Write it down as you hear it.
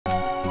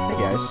Hey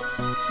guys,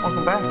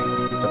 welcome back.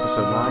 It's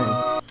episode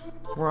 9.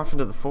 We're off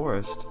into the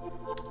forest.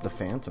 The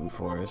Phantom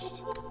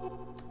Forest.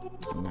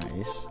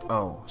 Nice.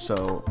 Oh,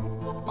 so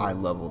I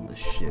leveled the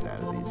shit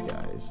out of these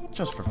guys.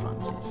 Just for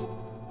funsies.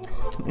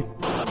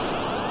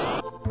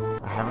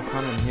 I haven't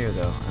caught him here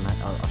though, and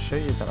I'll show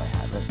you that I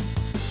haven't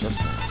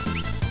just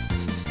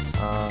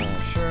now.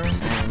 Sure,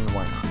 and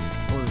why not?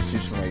 We'll just do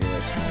some regular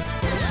attacks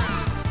first.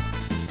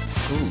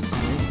 Ooh,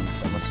 clean.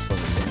 That must slow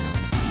it down.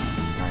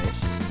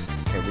 Nice.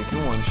 Okay, we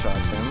can one-shot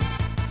them.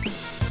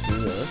 Let's do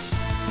this.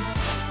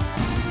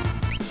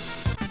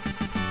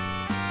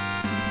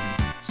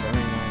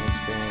 79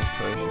 experience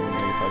potion,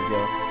 85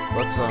 gil.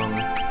 Let's,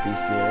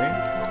 bestiary.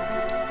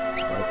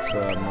 Let's,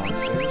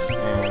 monsters.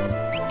 And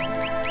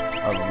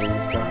of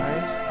these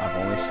guys, I've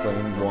only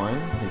slain one.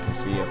 You can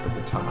see up at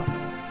the top.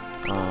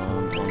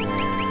 And then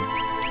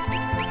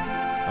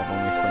I've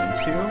only slain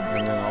 2,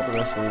 and then all the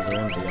rest of these are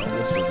empty. All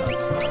this was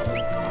outside.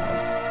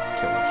 I'd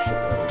kill a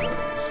shitload of those.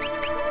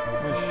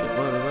 There's a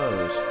shitload of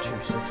those.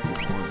 261.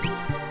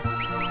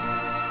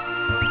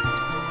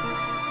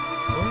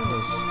 Where are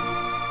those?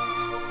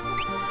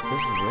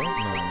 This is it?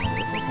 No,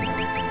 this isn't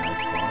everything I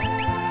fought.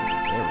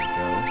 There we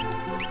go.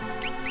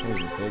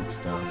 Here's the big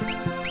stuff.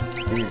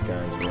 These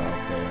guys were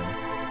out there.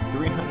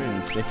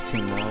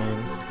 369,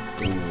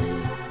 88.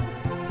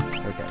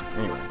 Okay,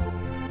 anyway.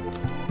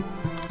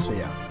 So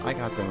yeah, I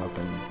got them up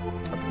and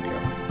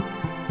going.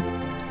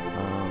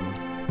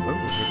 Oh,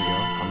 here we go.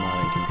 I'm not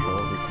in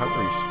control.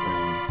 Recovery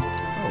spring.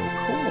 Oh,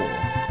 cool.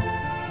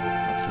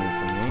 That's new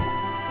for me.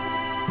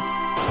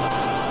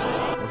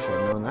 Wish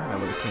I'd known that. I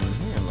would have came in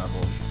here and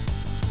leveled.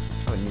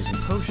 I've been using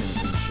potions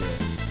and shit.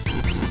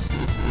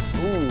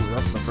 Ooh,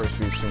 that's the first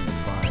we've seen of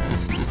fire.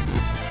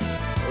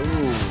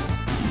 Ooh,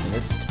 and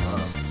it's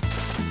tough.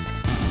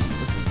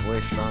 This is way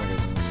stronger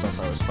than the stuff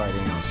I was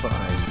fighting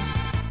outside.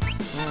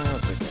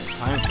 That's okay.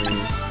 Time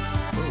freeze.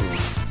 Ooh.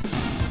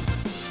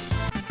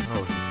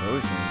 Oh, he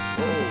froze me.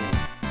 Whoa.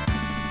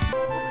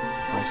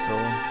 Am I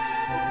still?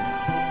 No.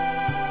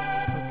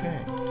 Okay.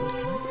 Can I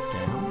go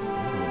down?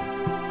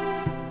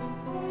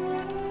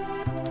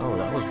 Ooh. Oh,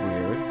 that was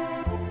weird.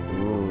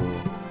 Ooh.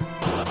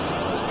 That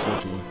was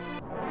tricky.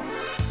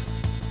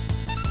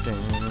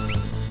 Dang.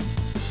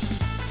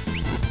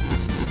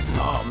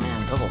 Oh man,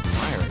 double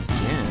fire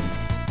again.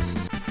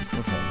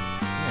 Okay.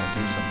 Yeah,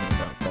 do something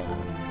about that.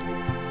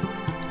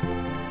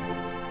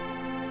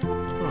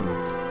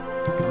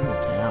 Going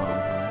down.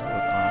 That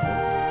was odd.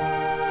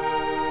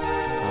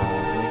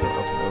 Let me go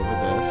up and over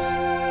this.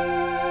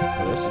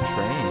 Oh, there's a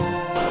train.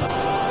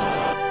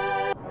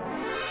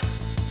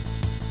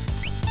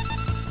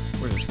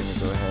 We're just gonna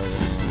go ahead and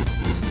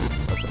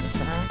let them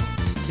attack.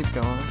 Keep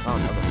going. Oh,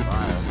 another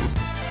fire.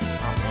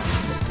 Oh man,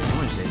 look at the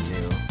damage they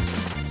do.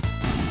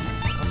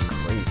 That's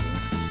crazy.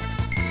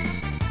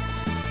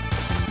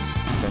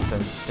 Dun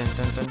dun dun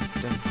dun dun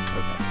dun.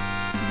 Okay.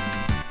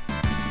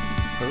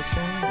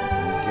 Potion and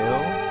some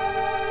gil.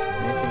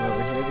 Anything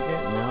over here to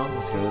get? No,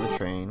 let's go to the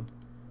train.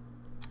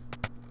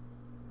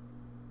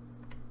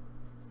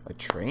 A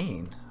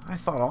train? I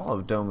thought all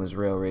of Doma's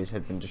railways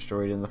had been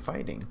destroyed in the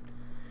fighting.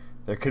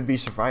 There could be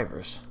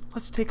survivors.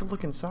 Let's take a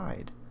look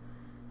inside.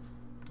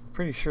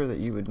 Pretty sure that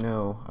you would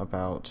know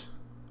about...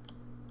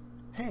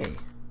 Hey,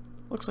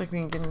 looks like we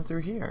can get in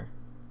through here.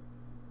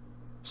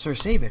 Sir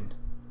Sabin!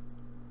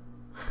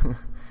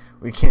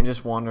 We can't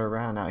just wander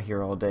around out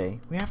here all day.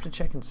 We have to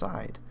check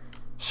inside.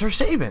 Sir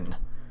Sabin!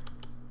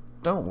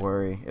 Don't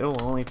worry,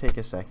 it'll only take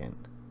a second.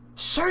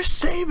 Sir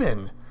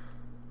Sabin!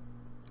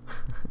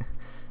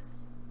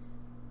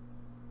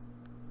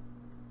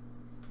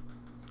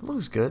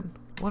 Looks good.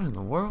 What in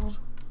the world?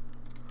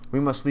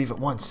 We must leave at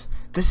once.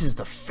 This is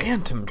the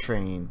Phantom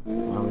train. I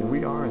mean,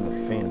 we are in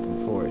the Phantom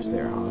Forest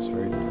there,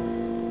 Hosford.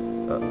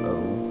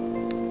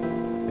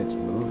 Uh-oh. It's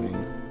moving.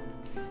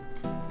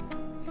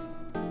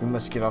 We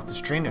must get off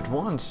this train at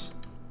once.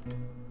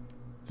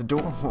 The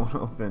door won't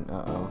open.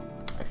 Uh-oh.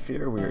 I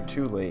fear we are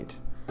too late.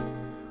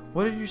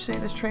 What did you say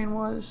this train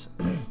was?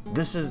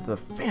 This is the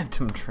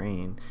Phantom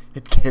train.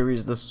 It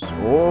carries the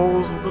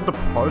souls of the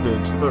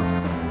departed to their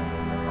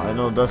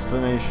final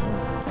destination.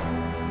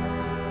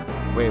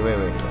 Wait.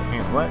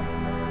 Hang on, what?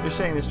 You're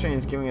saying this train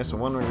is giving us a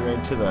one-way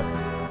ride to the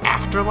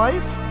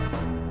afterlife?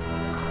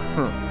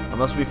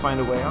 Unless we find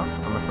a way off,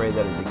 I'm afraid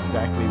that is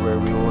exactly where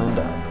we will end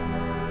up.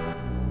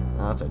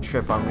 Now, that's a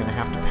trip I'm going to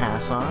have to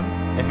pass on.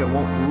 If it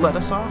won't let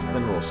us off,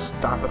 then we'll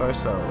stop it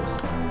ourselves.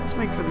 Let's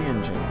make for the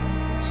engine.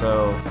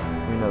 So,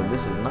 we know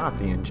this is not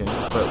the engine,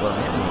 but what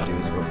I am going to do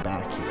is go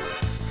back here.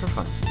 For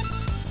funsies.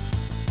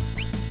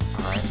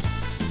 Alright.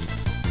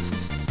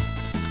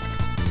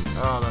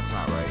 Oh, that's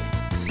not right.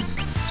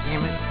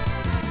 Damn it.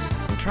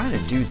 I'm trying to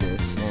do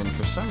this, and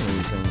for some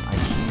reason, I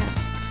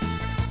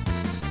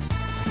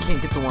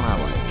can't get the one I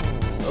like.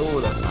 Oh,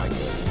 that's not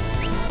good.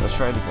 Let's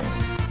try it again.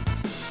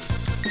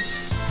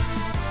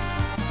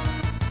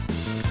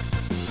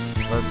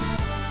 Let's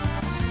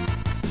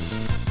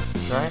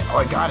try it. Oh,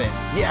 I got it.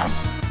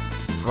 Yes!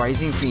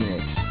 Rising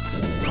Phoenix.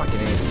 Fucking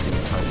A, this thing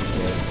is hard to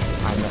get.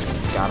 I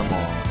got them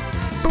all.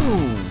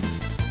 Boom!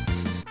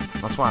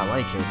 That's why I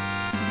like it.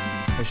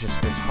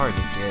 it's hard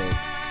to get.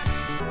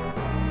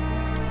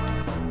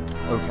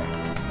 Okay.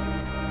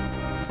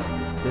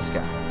 This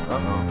guy.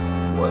 Uh-oh.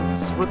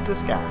 What's with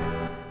this guy?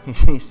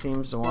 He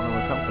seems to want to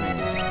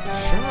accompany us.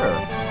 Sure.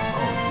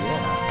 Oh,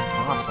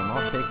 yeah. Awesome.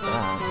 I'll take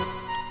that.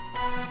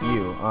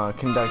 You,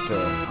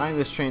 conductor. I'm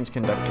this train's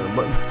conductor.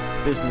 What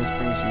business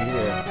brings you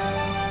here?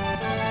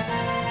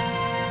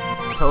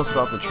 Tell us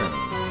about the train.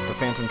 The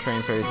phantom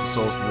train ferries the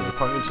souls of the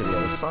departed to the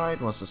other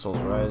side. Once the souls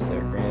rise, they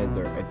are granted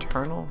their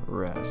eternal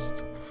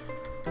rest.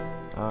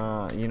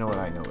 You know what?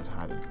 I know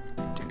how to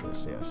do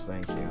this. Yes,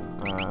 thank you.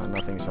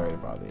 Nothing. Sorry to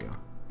bother you.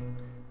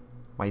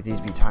 Might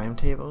these be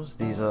timetables?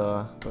 These,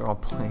 they're all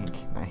blank.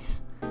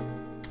 Nice.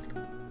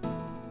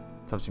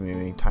 It's up to me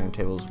making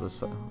timetables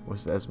with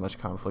as much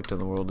conflict in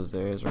the world as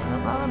there is right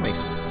now. That makes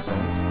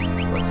sense.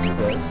 Let's do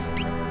this.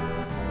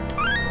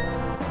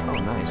 Oh,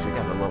 nice. We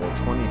got a level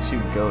 22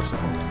 ghost.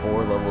 Look, I'm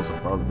 4 levels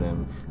above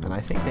them. And I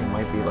think they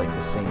might be, like,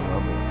 the same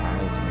level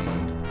as me.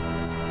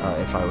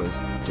 If I was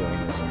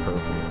doing this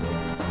appropriately.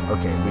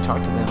 Okay, we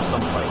talked to them.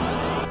 Some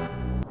fight.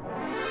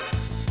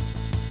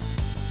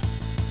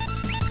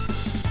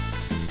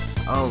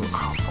 Oh,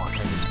 fuck, I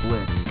just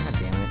blitzed. God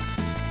damn it.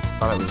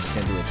 Thought I was just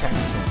gonna do attack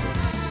since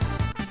it's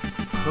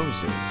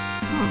poses.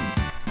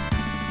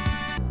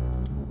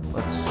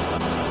 Let's...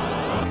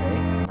 Okay,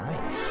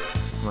 nice.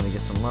 I'm gonna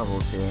get some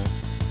levels here.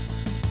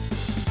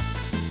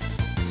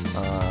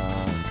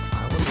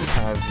 I will just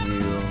have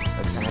you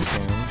attack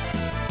him.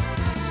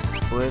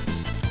 Blitz.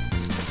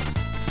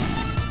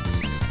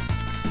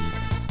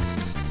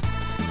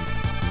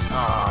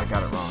 Ah, I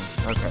got it wrong.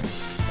 Okay.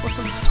 What's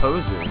with these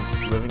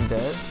poses? Living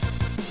Dead?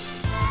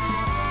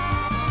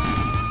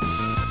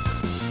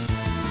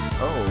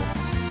 Oh,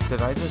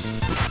 did I just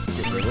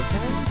get rid of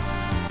him?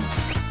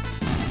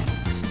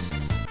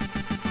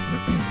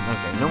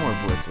 Okay, no more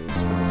blitzes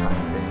for the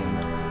time being.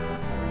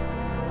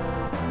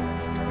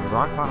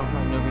 Rock bottom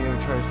part nobody ever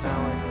charged now,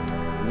 like...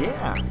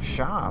 Yeah,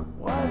 shop.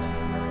 What?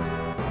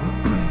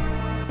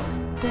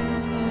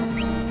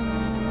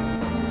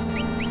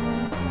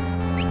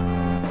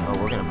 Oh,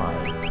 we're gonna buy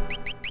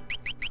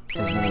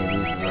as many of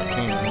these as I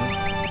can.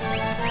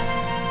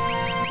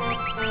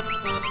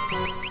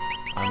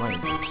 I might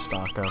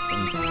stock up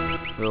and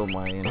fill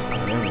my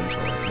entire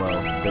inventory. Well,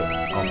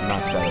 I'll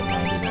max out at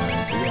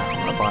 99, so yeah, I'm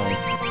gonna buy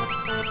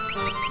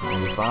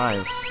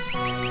 95.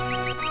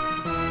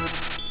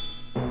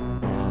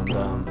 And,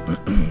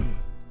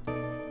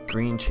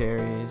 green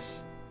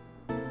cherries.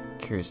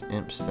 Cures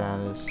imp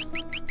status.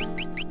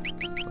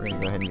 We're gonna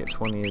go ahead and get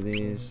 20 of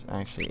these.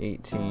 Actually,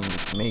 18.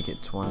 Make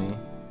it 20.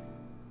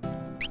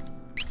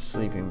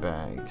 Sleeping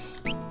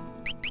bags.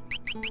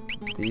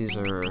 These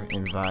are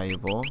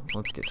invaluable.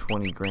 Let's get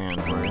 20 grand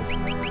worth.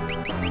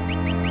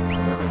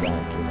 Whatever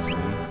that gives me.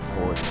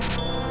 40.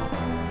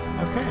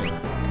 Okay.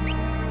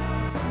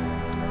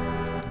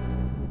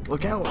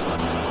 Look out!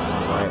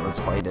 Alright, let's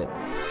fight it.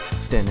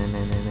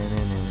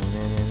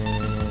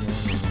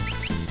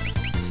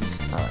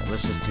 Alright,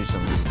 let's just do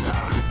some...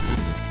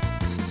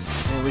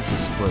 At least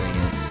he's splitting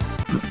it.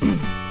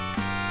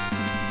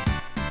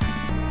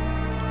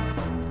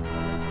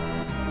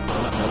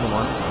 Another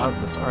one. Oh,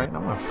 that's alright,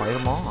 I'm gonna fight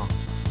them all.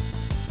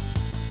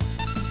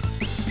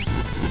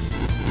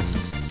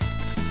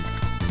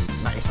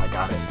 Nice, I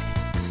got it.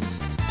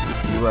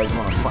 You guys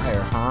wanna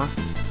fire, huh?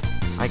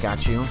 I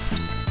got you.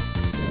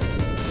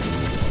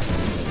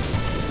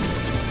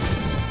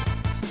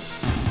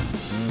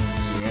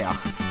 Yeah.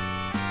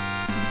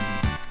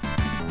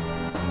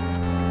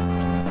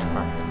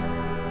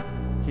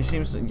 Alright. He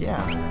seems to...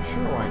 Yeah,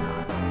 sure, why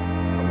not?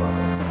 I love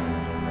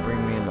it. Bring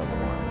me another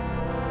one.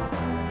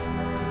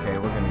 Okay,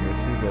 we're gonna go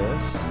through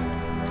this.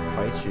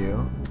 Fight you.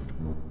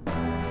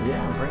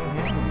 Yeah, bring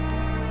him.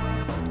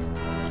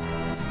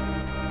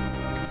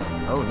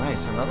 Oh,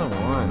 nice, another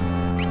one.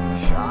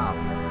 Shop.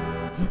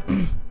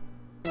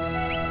 I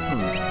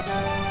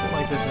feel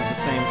like this is the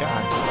same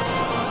guy.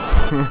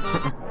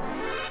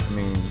 I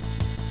mean,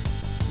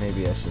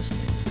 maybe that's just me.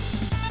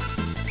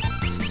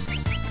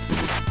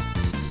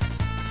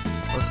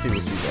 Let's see what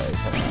you guys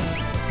have.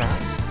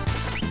 Attack.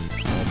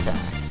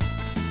 Attack.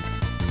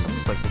 That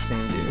look like the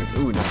same dude.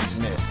 Ooh, nice,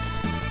 missed.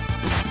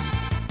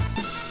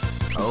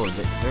 Oh,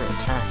 their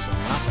attacks are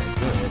not that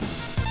good.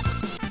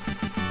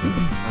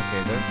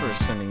 Okay, they're first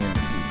sending in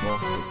people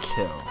to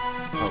kill.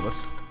 Oh,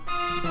 let's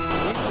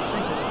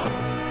make this good.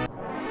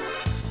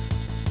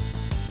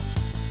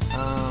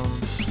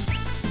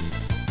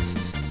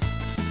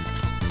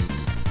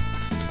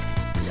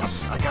 Yes,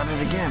 I got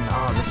it again.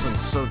 Oh, this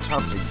one's so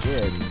tough to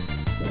get.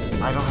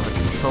 I don't have a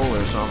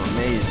controller, so I'm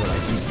amazed that I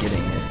keep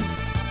getting it.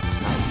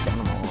 Nice, got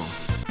them all.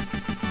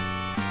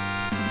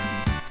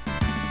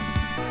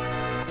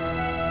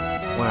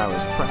 When I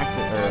was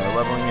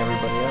leveling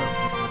everybody up.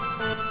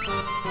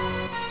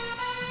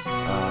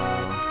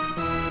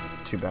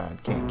 Too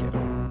bad, can't get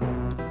them.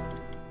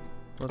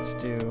 Let's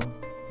do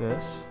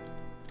this.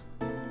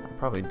 I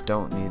probably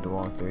don't need to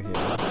walk through here.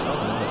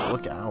 Oh, nice,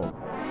 look out.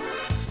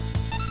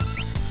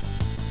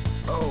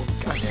 Oh,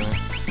 god damn it.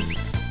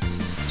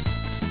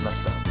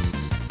 Messed up.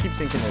 Keep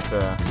thinking it's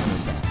an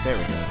attack. There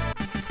we go.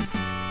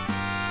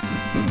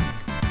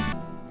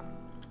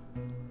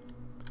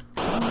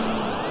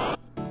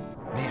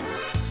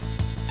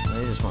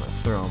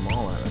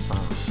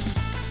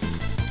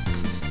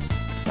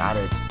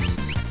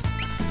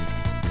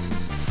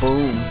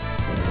 Boom.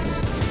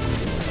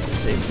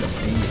 Saved the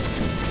beast.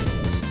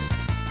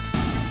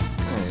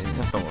 Hey,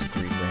 that's almost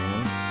 3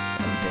 grand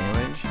of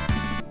damage.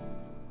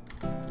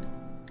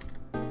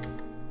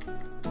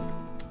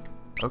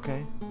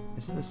 Okay.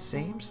 Is it the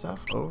same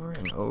stuff over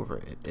and over?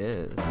 It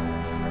is.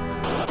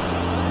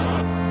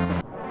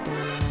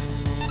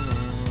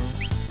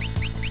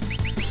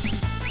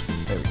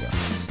 There we go.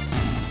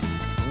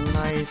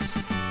 Nice.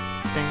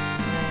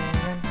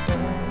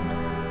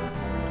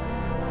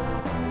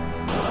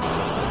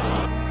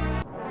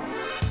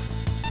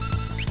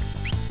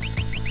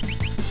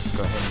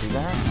 Go ahead and do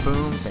that.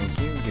 Boom. Thank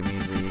you. Give me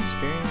the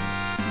experience.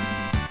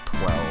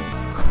 12.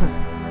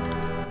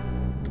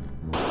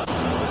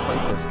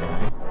 Fight this guy.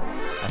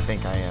 I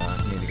think I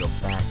need to go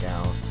back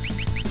out.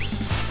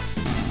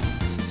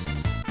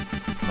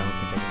 Because I don't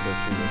think I can go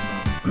through this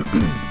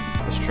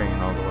this train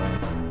all the way.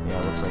 Yeah,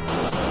 it looks like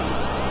there's a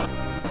wall.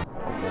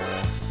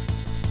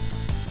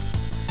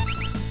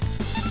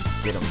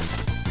 Get him.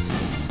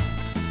 Nice.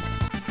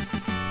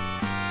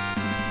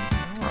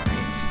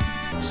 Alright.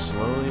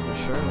 Slowly but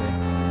surely.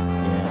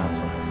 Yeah, that's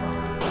what I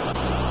thought.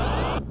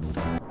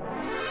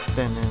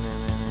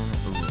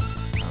 Ooh,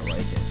 I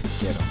like it.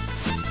 Get him.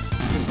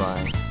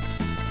 Goodbye.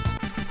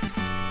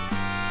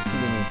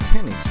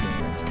 10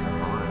 experience.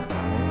 Come on,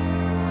 guys.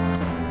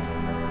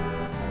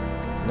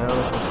 No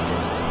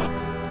escape.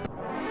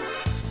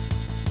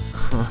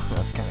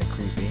 That's kind of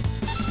creepy.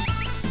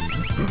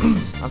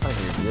 That's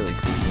actually really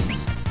creepy.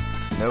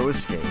 No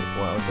escape.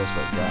 Well, guess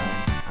what, guy?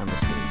 I'm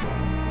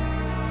escaping.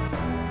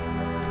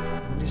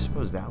 What do you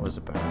suppose that was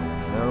about?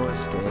 No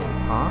escape.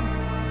 Huh?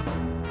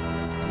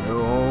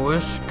 No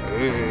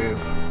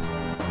escape.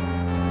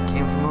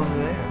 Came from over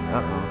there.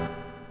 Uh-oh.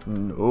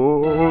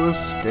 No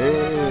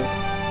escape.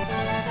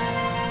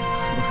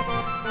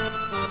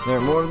 There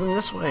are more of them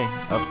this way.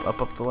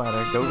 Up the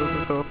ladder. Go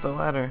up the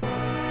ladder.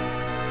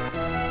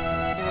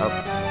 Up.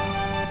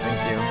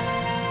 Thank you.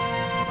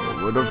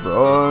 Nowhere to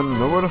run,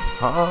 nowhere to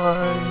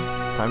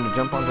hide. Time to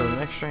jump onto the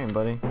next train,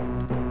 buddy.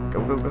 Go.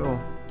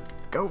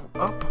 Go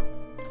up.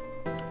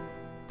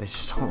 They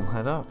just don't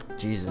let up.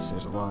 Jesus,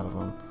 there's a lot of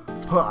them.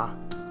 Ha!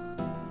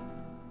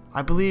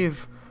 I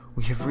believe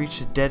we have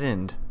reached a dead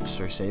end,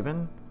 Sir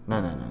Sabin. No.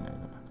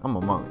 I'm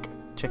a monk.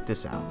 Check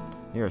this out.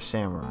 You're a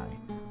samurai.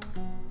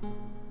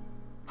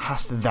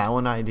 Hast thou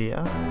an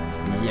idea?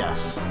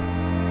 Yes.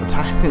 The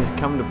time has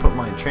come to put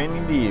my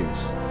training to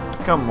use.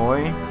 Come,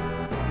 Mori.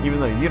 Even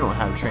though you don't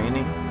have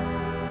training.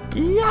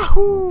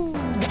 Yahoo!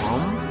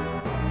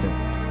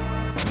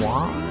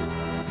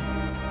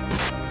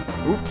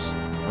 Oops.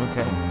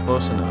 Okay,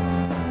 close enough.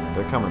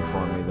 They're coming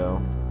for me,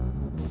 though.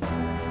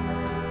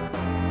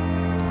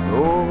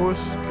 No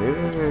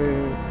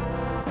escape.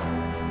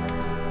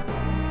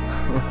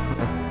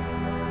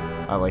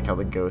 I like how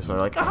the ghosts are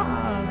like,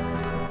 ah!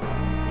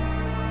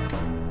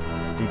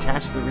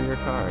 Detach the rear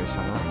cars,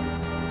 huh?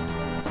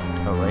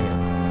 Oh, right here.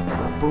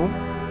 Boom.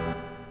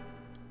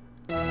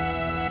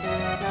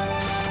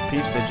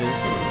 Peace, bitches.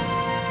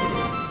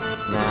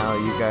 Now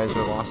you guys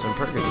are lost in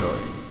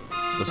purgatory.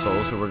 The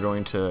souls who were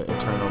going to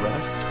eternal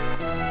rest.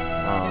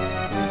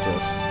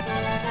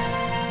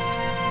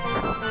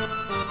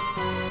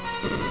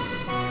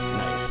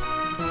 Nice.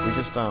 We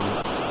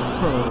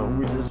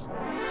just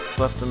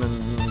left them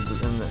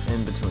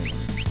in between.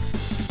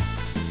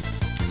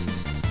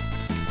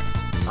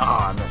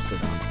 Ah, I messed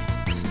it up.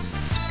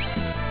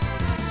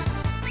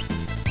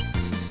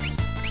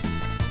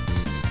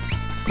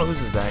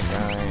 Closes that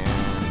guy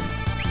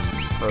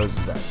and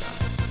closes that guy.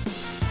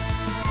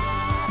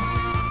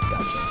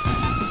 Gotcha.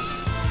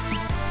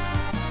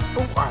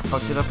 Oh, I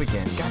fucked it up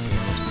again. God damn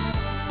it.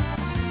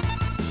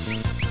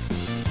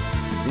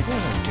 These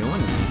guys aren't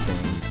doing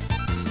anything.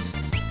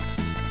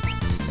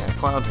 Yeah,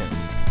 cloud him.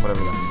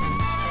 Whatever that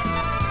means.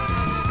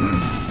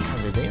 God,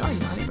 did they like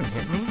not even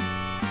hit me?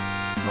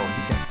 Oh,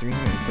 he's got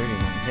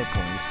 339 hit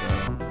points, so...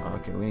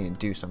 Okay, we need to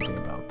do something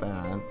about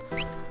that.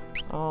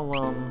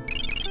 I'll,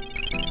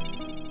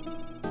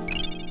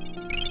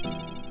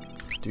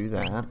 do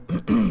that.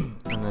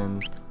 And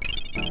then...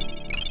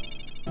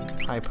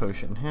 high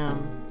potion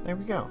him. There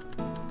we go.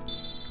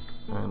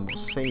 And we'll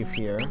save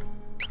here.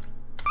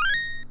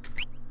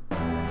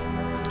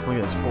 Look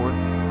at this,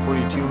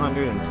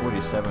 4,200 and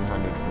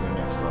 4,700 for their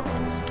next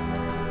levels.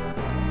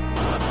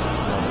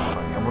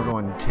 And we're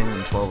going 10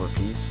 and 12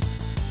 apiece.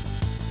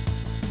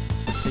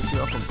 Let's take you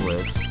off a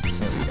blitz.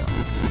 There we go.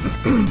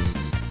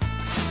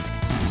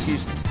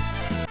 Excuse me.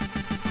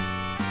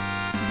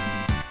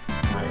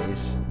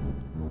 Nice.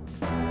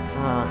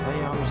 Hey,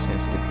 I'm just gonna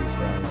skip these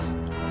guys.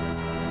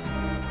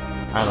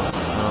 I don't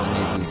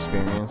need the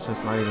experience.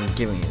 It's not even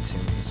giving it to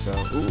me. So,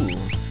 ooh.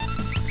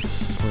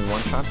 Can we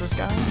one-shot this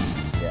guy?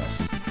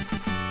 Yes.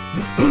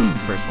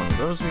 First one of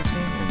those we've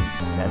seen, and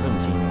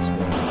 17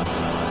 experience.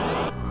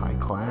 High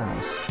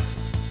class.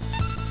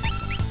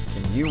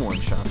 Can you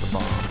one-shot the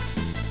bomb?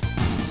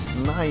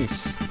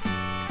 Nice.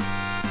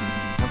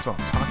 That's what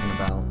I'm talking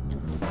about.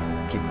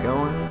 Keep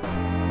going.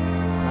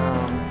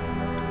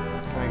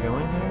 Can I go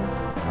in here?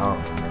 Oh,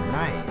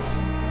 nice.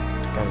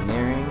 Got an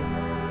earring.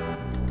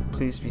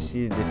 Please be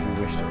seated if you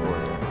wish to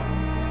order.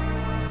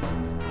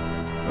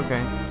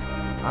 Okay.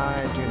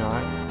 I do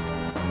not.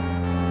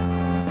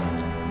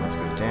 Let's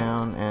go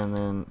down and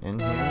then in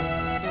here.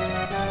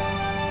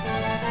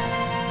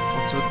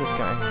 What's with this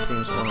guy? He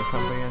seems to want to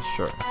accompany us?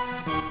 Sure.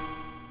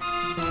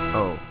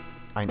 Oh.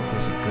 There's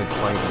a good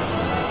fight in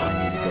here. I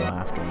need to go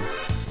after him.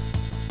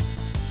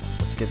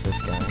 Let's get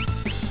this guy.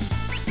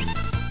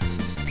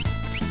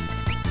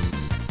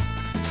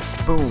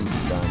 Boom.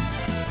 Done.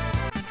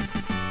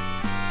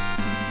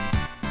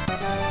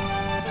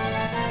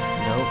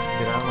 Nope.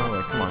 Get out of my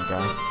way. Come on,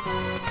 guy.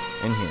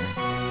 In here.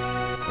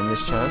 In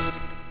this chest.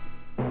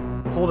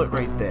 Hold it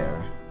right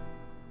there.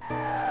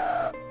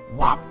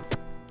 Whop!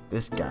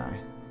 This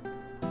guy.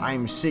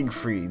 I'm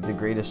Siegfried, the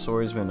greatest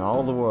swordsman in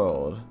all the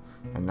world.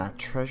 And that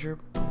treasure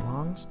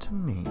belongs to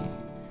me.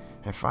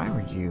 If I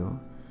were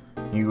you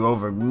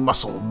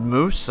over-muscled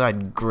moose,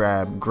 I'd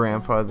grab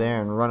Grandpa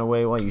there and run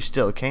away while you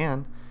still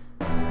can.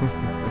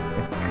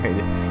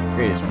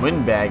 Greatest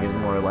windbag is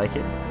more like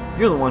it.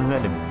 You're the one who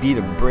had to beat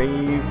a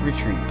brave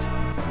retreat.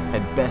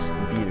 Had best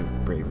beat a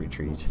brave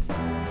retreat.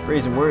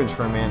 Brazen words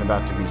for a man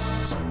about to be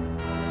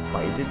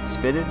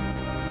spitted?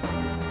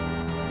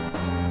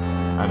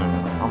 I don't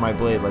know. On my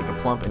blade like a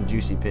plump and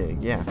juicy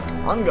pig. Yeah.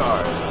 On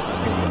guard!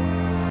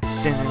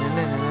 Here we go.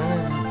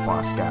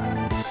 Boss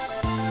guy.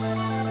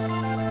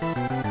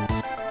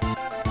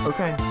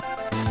 Okay.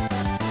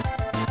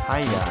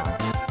 Hiya.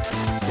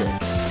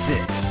 6,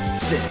 6,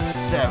 6,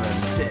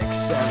 7, 6,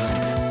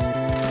 7.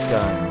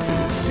 Done.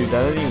 Dude,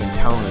 that didn't even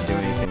tell him to do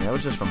anything. That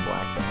was just from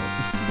black belt.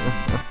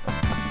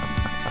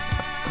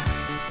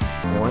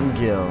 One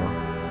gill.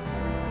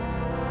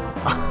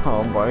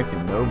 All bark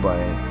and no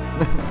bite.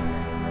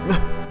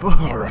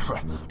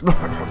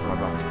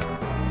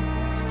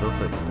 Still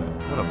took it though.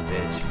 What a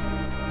bitch.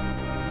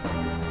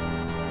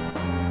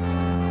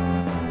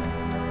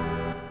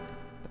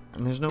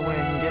 And there's no way I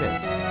can get it.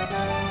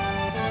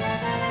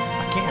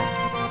 I can't.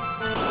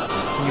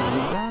 Can you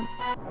believe that?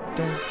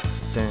 Dun,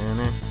 dun,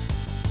 dun.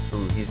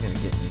 Ooh, he's gonna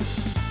get me.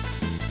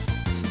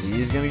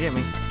 He's gonna get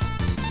me.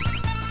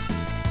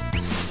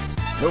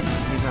 Nope,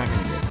 he's not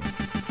gonna get me.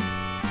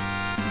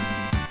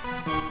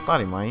 Thought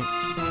he might.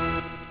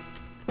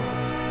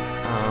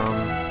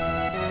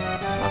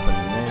 Nothing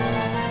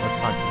there. Let's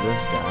talk to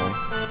this guy.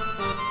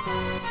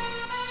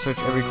 Search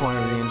every corner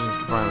of the engine's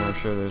compartment. I'm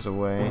sure there's a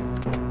way.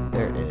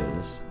 There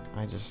is.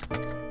 I just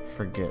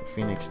forget.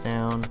 Phoenix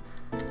down.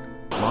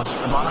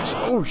 Monster box.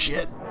 Oh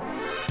shit.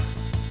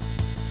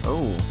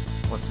 Oh,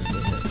 what's this?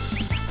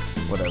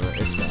 Whatever.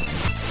 It's that.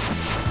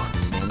 Fuck,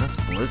 man, that's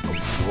blizzard. Oh,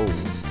 whoa.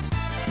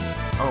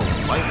 Oh,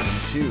 lightning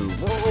too.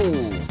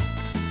 Whoa.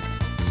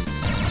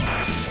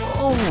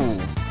 Whoa.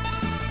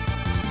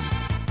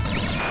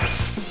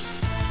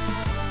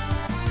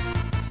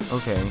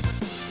 Okay,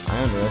 I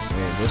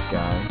underestimated this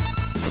guy.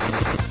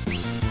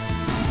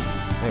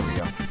 There we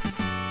go.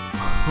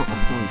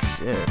 Oh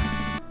shit.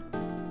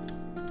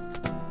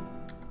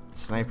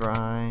 Sniper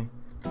eye,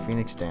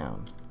 Phoenix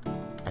down.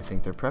 I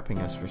think they're prepping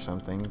us for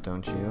something,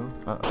 don't you?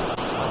 Uh-oh. Oh,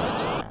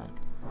 that's bad.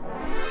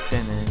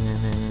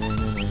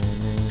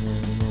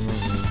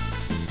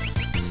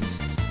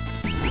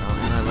 Oh,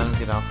 and I let him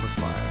get off with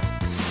fire.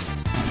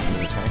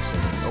 He attacks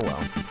him. Oh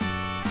well.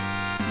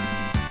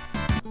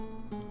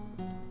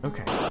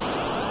 Okay.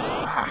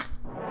 Ah.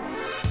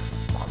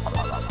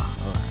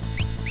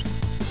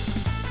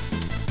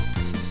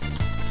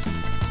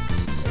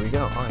 There we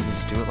go. Oh, I can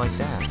just do it like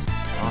that.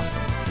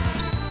 Awesome.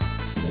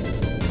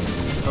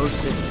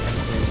 Toasted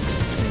every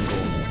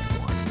single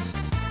one.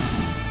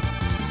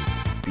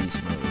 Beast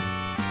mode.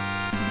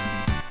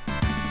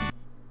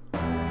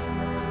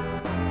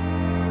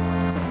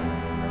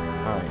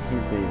 Alright,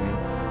 he's leaving.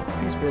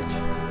 Peace, bitch.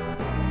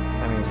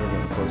 That means we're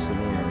getting close to the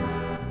end.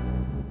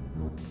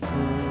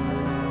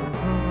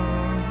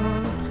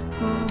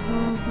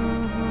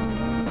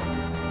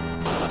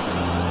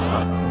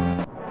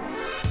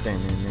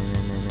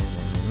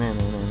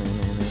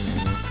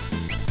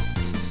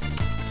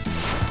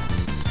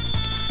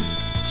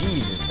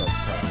 Jesus, that's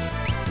tough.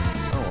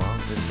 Oh well,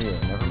 did zero,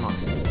 never mind.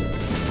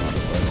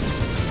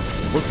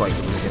 Looked like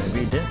it was gonna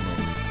be, didn't it?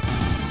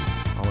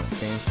 All that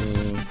fancy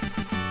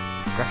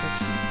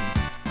graphics.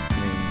 I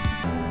mean,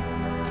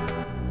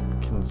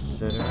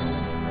 consider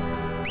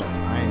its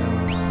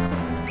items.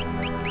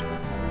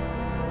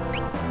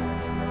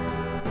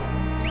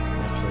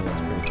 Actually,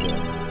 that's pretty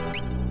good.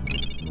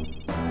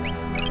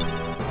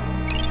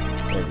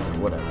 There we go,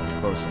 whatever,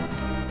 close enough.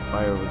 If I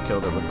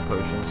overkilled it with the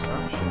potions,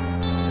 oh shit,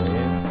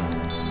 save.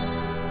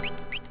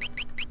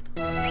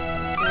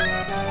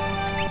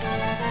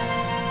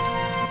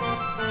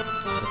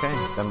 Okay,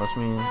 that must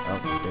mean, oh,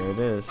 there it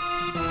is.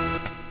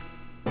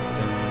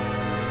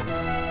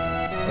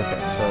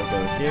 Okay, so go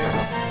here,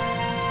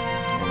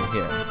 and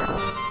here.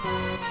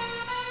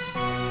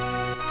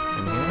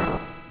 And here.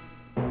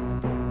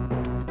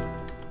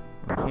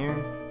 And here.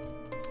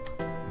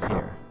 And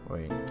here.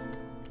 Wait.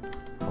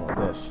 Oh,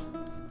 this.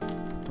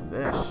 And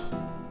this.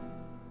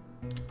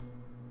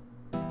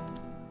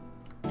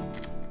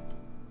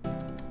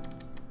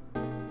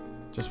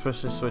 Just just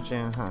push this switch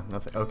in? Huh,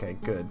 nothing. Okay,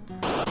 good.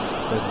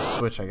 There's a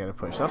switch I gotta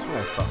push. That's what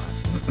I thought.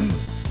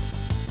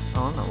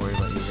 Oh, I'm not worried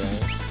about you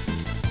guys.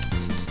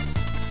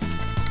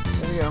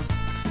 There we go.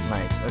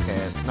 Nice.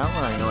 Okay, now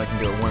that I know I can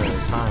do it one at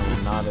a time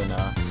and not in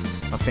a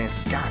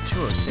fancy... God,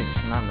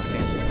 206, not in a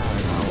fancy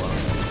pattern. Oh, well.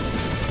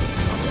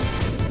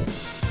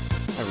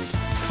 Every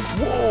time.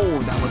 Whoa,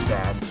 that was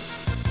bad.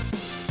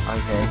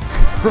 Okay.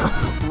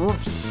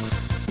 Whoops.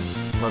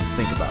 Let's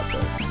think about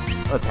this.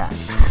 Attack.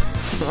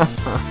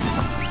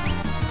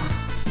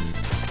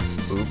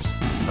 Oops.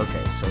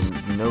 Okay, so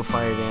no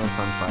fire dance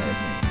on fire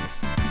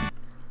things.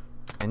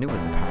 I knew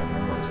what the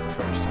pattern was the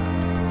first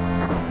time.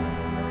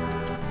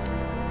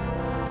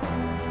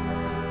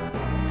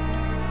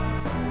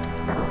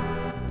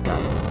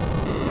 Got it.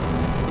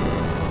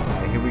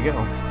 Alright, here we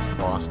go.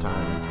 Lost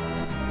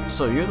time.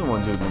 So you're the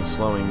ones who have been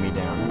slowing me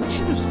down. We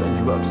should have sped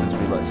you up since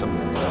we let some of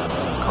the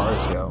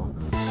cars go.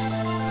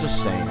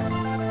 Just saying.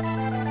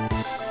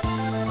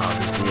 Oh,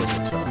 these wheels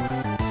are tough.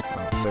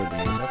 Oh,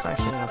 38. That's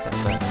actually not that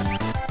bad.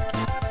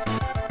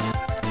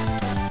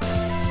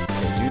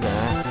 Okay, do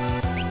that.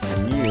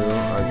 And you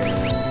are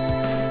gonna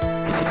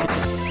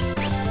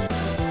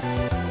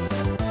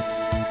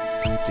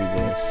do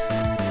this.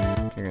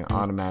 You're gonna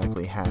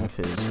automatically have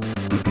his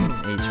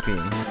HP.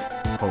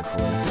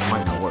 Hopefully. It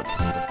might not work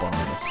because he's a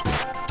bonus.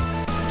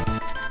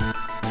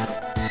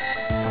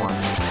 Come on.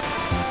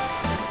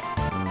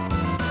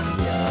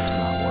 Yeah, that's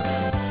not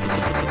working.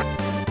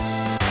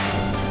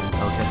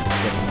 Oh, guess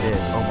it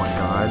did. Oh my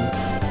god.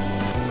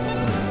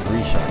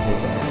 3-shot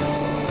his ass.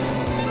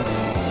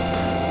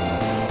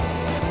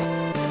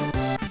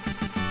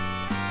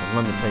 And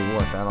let me tell you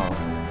what, that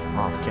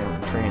off-camera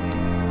training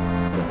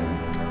did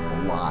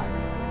a lot.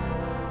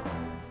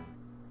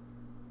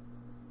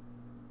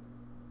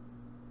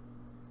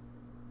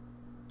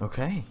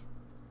 Okay.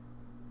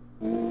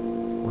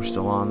 We're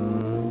still on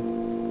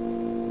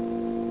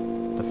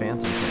the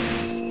Phantom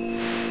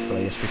train, but I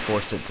guess we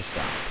forced it to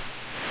stop.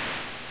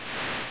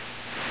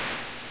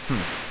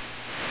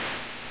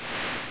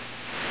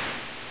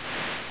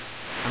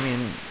 I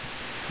mean,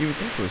 you would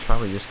think it was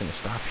probably just going to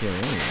stop here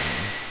anyway.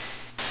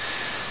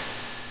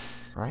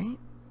 Right?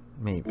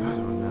 Maybe. I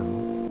don't know.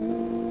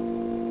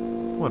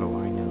 What do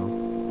I know?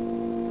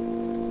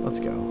 Let's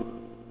go.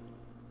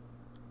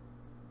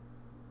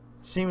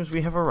 Seems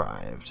we have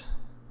arrived.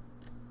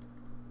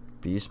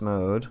 Beast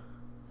mode.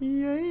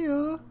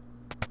 Yeah.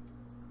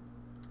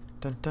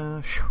 Dun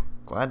dun. Whew.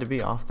 Glad to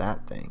be off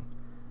that thing.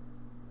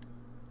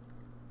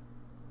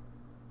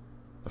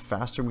 The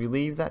faster we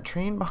leave that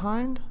train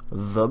behind,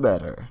 the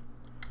better.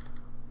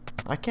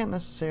 I can't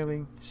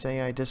necessarily say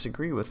I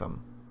disagree with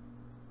him.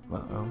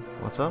 Uh-oh.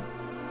 What's up?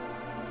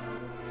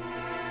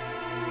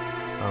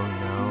 Oh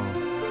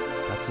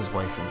no. That's his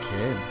wife and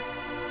kid.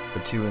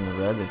 The two in the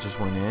red that just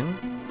went in?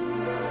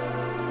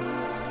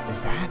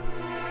 Is that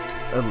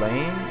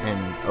Elaine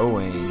and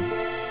Owain?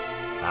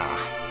 Ah.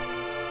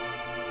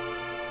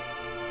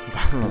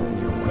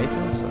 Your wife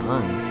and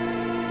son.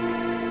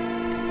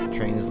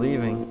 Train's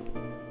leaving.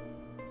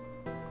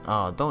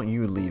 Oh, don't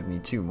you leave me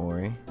too,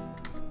 Maury.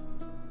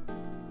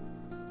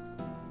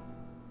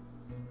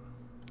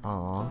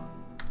 Aw.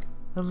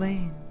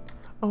 Elaine.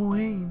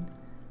 Owain.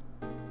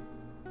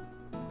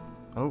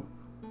 Oh,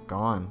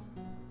 gone.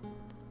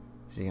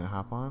 Is he gonna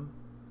hop on?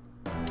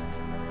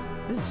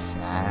 This is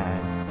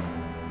sad.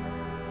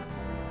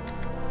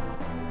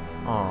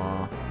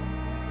 Aww.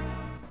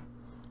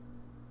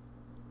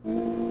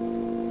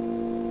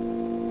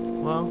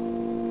 Well,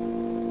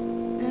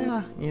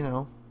 yeah, you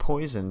know,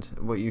 poisoned.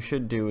 What you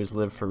should do is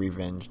live for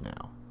revenge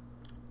now.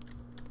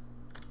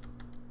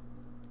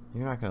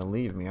 You're not gonna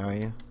leave me, are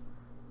you?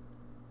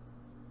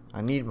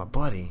 I need my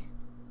buddy.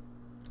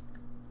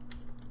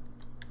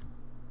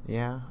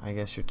 Yeah, I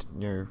guess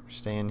you're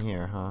staying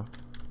here, huh?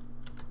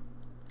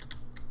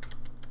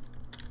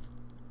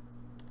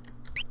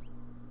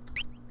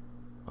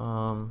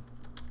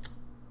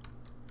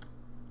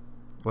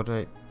 What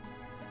did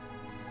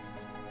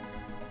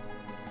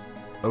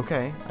I...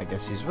 Okay, I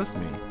guess he's with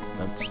me.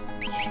 That's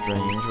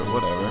strange, but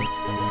whatever.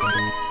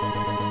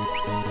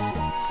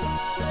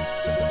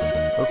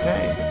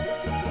 Okay,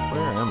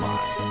 where am I?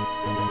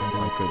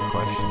 That's a good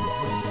question.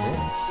 What is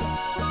this?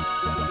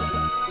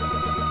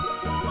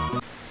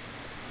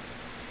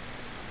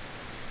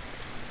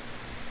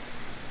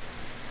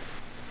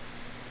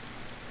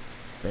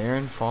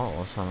 Barren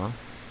Falls, huh?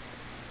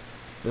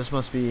 This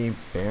must be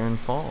Barren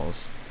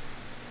Falls.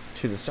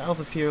 To the south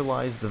of here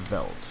lies the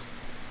Veldt.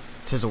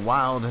 'Tis a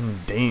wild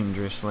and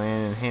dangerous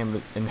land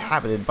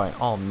inhabited by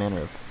all manner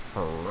of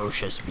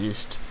ferocious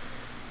beasts.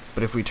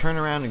 But if we turn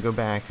around and go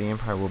back, the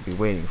Empire will be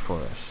waiting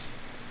for us.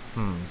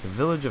 The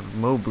village of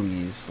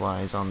Mobliz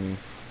lies on the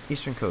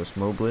eastern coast.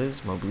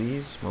 Mobliz?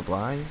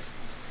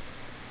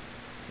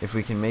 If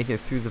we can make it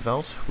through the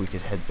Veldt, we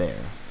could head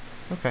there.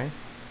 Okay.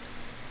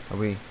 Are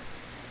we...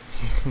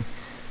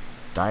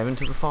 Dive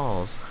into the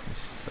falls. This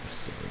is so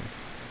silly.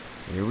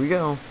 Here we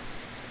go.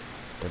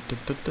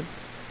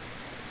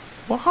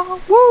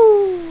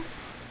 Woo!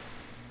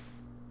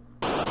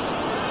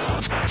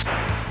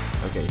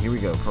 Okay, here we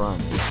go,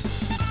 piranhas.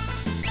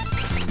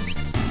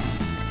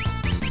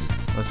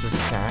 Let's just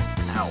attack.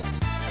 Ow.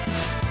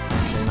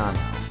 Actually, not ow.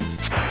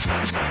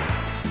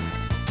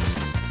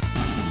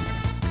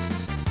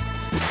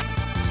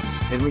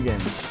 Hit him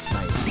again.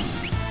 Nice.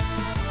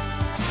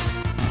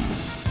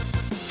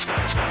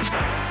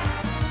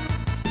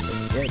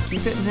 Yeah,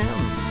 keep hitting him.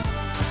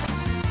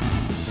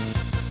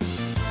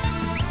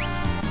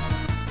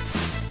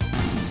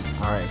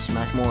 Alright,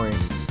 smack Mori.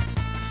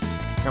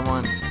 Come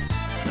on.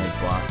 Nice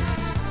block.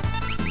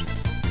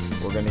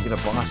 We're gonna get a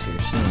boss here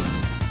soon.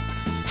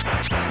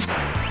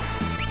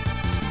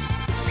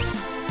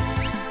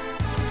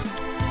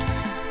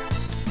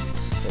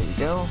 There you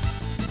go.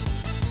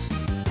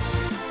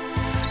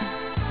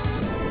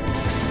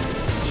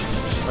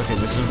 Okay,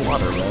 this is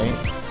water, right?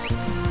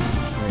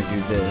 I'm gonna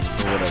do this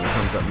for whatever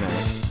comes up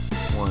next.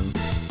 1,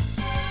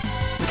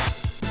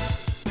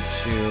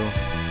 2,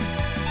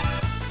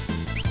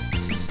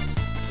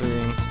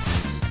 3.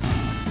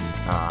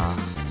 Ah,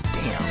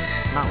 damn.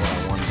 Not what I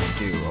wanted to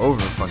do. Over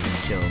fucking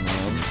kill,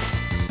 man.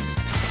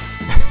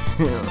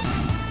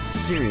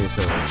 Serious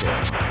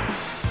overkill.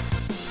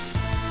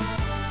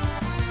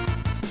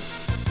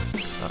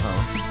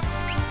 Uh-oh.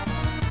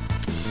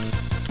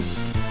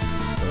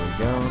 There we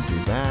go, do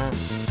that.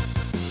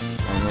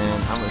 And then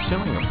I'm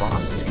assuming a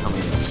boss is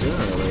coming up sooner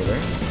or later.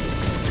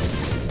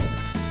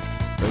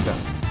 We're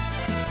done.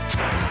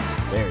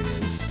 There he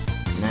is.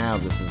 Now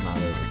this is not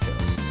overkill.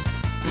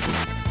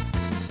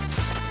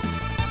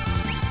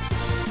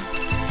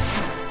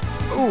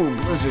 Ooh,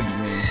 blizzarded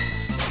me.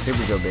 Here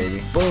we go,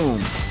 baby. Boom!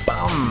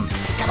 Bum!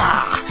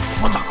 Gada!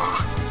 What's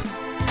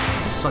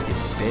suck it,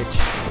 bitch.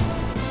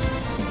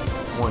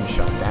 One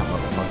shot that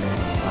motherfucker.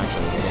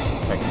 Actually, I guess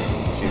it's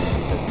technically 2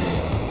 because he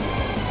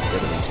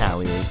gotta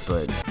retaliate,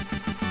 but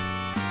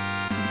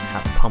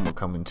have pummel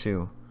coming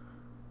too.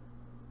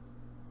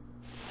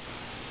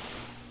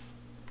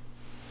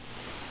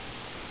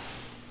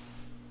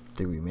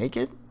 Did we make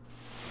it?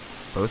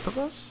 Both of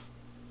us?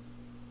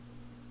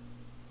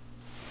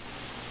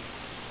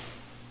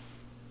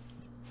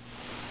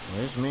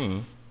 Where's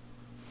me?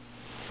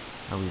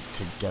 Are we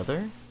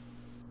together?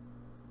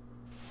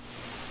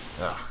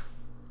 Ugh.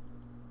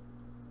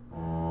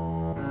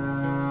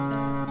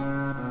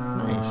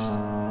 Nice.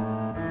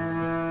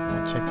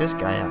 Now check this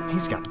guy out.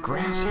 He's got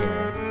grass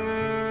hair.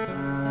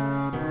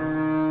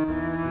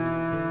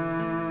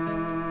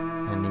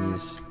 And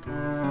he's...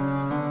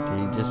 Did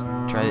he just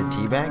try to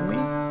teabag me?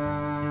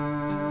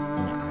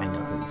 Nah, I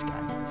know who this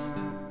guy is.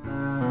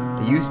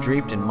 The youth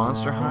draped in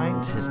monster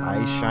hides, his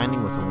eyes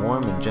shining with a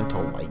warm and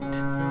gentle light.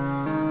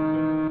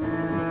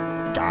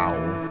 Gow.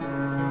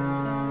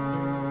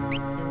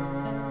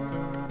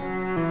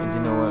 And you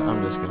know what?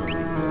 I'm just gonna leave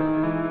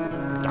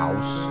it.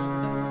 Gows.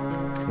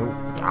 Nope.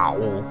 Gow.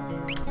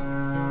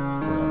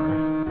 Whatever.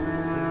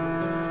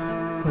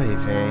 Hey,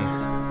 Vey.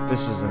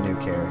 This is a new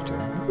character.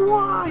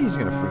 Why? He's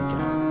gonna freak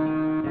out.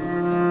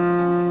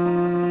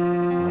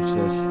 Watch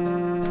this.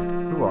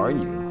 Who are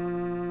you?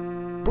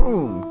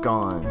 Boom!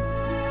 Gone.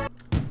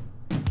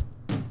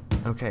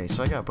 Okay,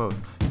 so I got both.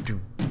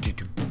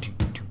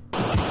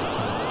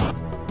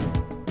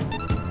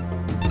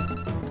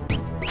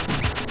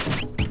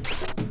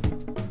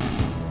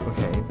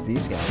 Okay,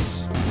 these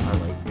guys are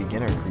like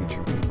beginner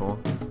creature people.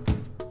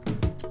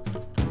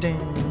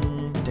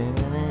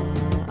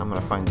 I'm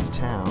gonna find this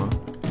town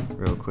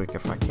real quick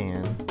if I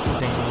can.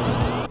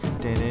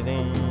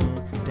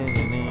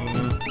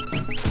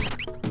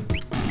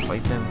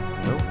 Fight them.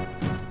 Nope.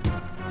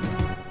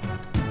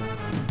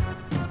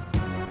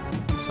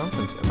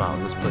 Something's about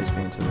this place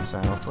being to the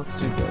south. Let's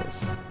do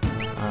this.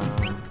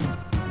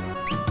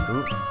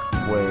 Oop,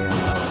 way on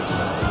the other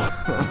side.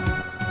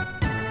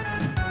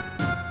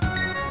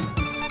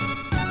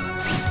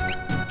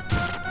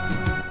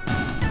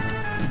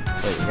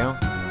 There you go.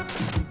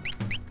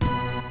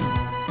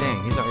 Dang,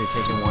 he's already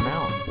taken one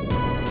out.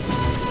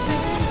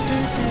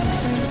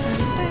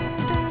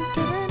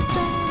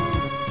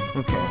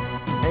 Okay.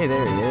 Hey,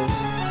 there he is.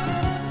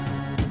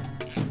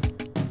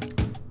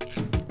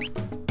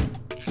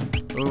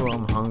 Ooh,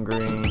 I'm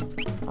hungry.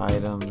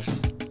 Items.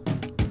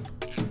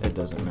 It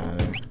doesn't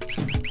matter.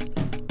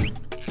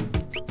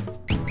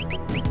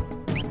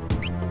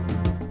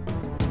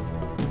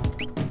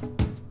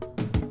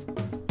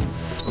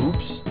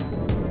 Oops.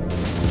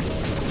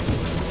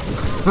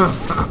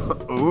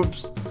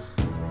 Oops.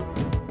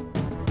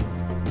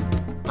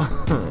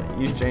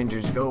 You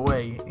strangers, go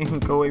away.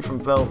 Go away from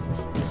Felt.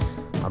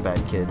 My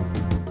bad, kid.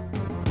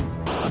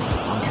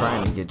 I'm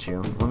trying to get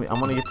you. I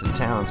want to get to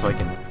town so I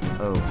can...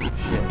 Oh,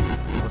 shit.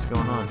 What's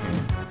going on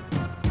here?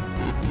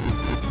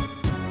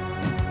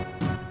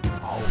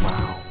 Oh,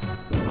 wow.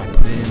 I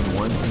put it in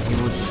once and he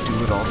will just do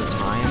it all the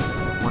time?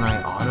 When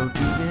I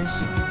auto-do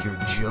this?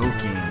 You're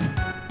joking.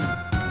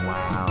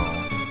 Wow.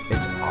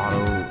 It's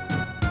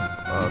auto-filling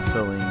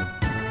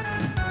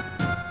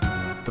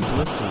the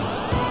blitzes.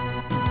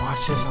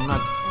 Watch this. I'm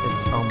not...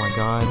 It's... Oh, my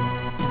God.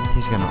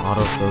 He's gonna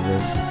auto-fill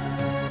this.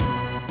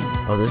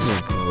 Oh, this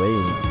is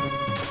great.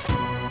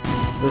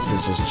 This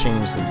has just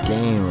changed the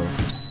game of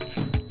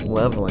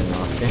leveling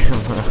off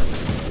camera.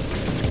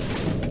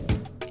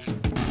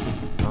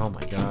 Oh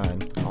my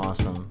god,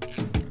 awesome.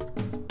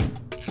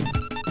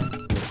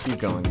 Let's keep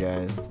going,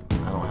 guys.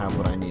 I don't have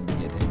what I need to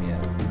get him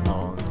yet.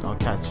 I'll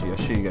catch you. I'll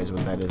show you guys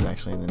what that is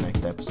actually in the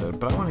next episode.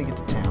 But I want to get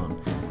to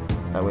town.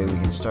 That way we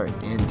can start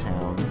in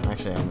town.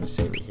 Actually, I'm going to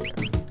save it here.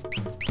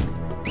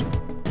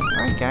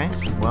 Alright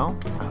guys, well,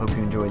 I hope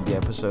you enjoyed the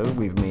episode.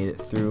 We've made it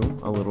through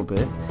a little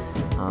bit.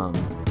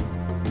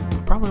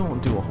 Probably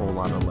won't do a whole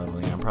lot of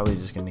leveling. I'm probably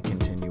just going to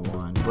continue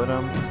on. But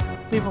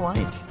leave a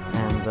like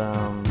and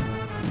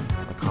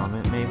a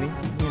comment maybe.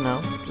 You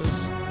know,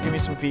 just give me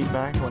some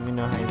feedback. Let me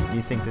know how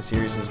you think the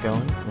series is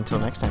going. Until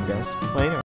next time, guys. Later.